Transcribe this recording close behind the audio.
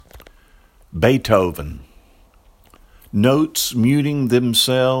Beethoven. Notes muting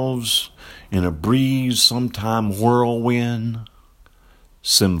themselves in a breeze, sometime whirlwind.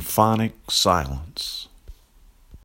 Symphonic silence.